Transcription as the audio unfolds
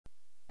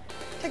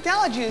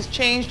Technology has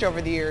changed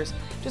over the years.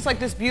 Just like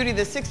this beauty of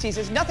the 60s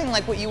is nothing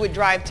like what you would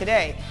drive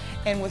today.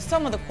 And with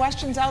some of the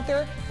questions out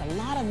there, a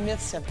lot of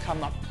myths have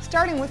come up,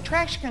 starting with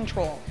traction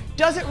control.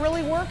 Does it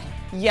really work?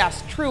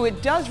 Yes, true,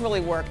 it does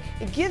really work.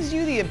 It gives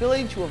you the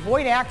ability to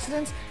avoid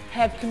accidents,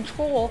 have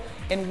control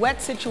in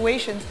wet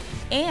situations,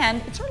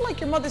 and it's sort of like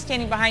your mother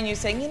standing behind you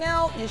saying, you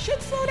know, you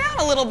should slow down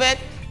a little bit.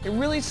 It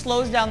really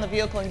slows down the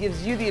vehicle and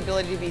gives you the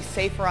ability to be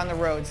safer on the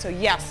road. So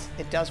yes,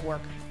 it does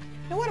work.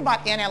 Now what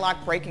about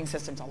anti-lock braking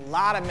systems? A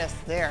lot of myths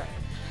there.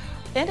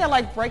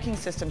 Anti-lock braking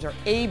systems, or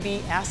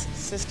ABS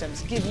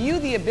systems, give you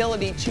the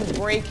ability to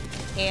brake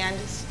and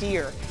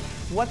steer.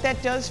 What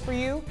that does for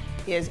you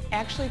is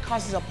actually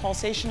causes a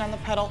pulsation on the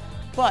pedal,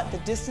 but the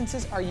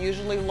distances are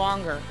usually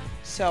longer.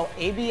 So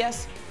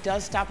ABS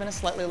does stop in a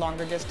slightly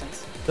longer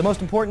distance. The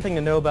most important thing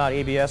to know about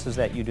ABS is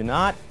that you do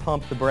not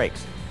pump the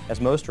brakes, as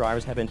most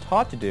drivers have been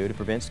taught to do to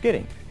prevent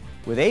skidding.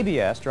 With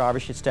ABS,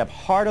 drivers should step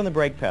hard on the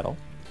brake pedal,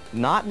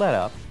 not let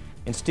up,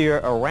 and steer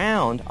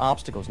around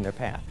obstacles in their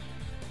path.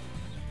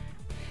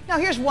 Now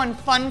here's one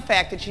fun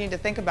fact that you need to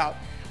think about.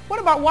 What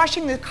about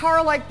washing the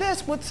car like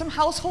this with some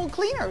household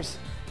cleaners?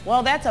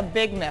 Well, that's a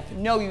big myth.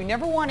 No, you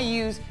never want to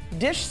use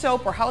dish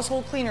soap or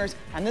household cleaners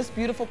on this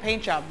beautiful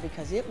paint job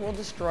because it will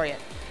destroy it.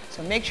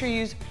 So make sure you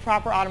use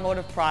proper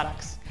automotive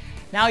products.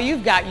 Now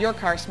you've got your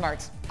car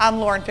smarts. I'm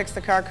Lauren Fix,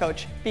 the Car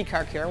Coach. Be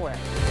car care aware.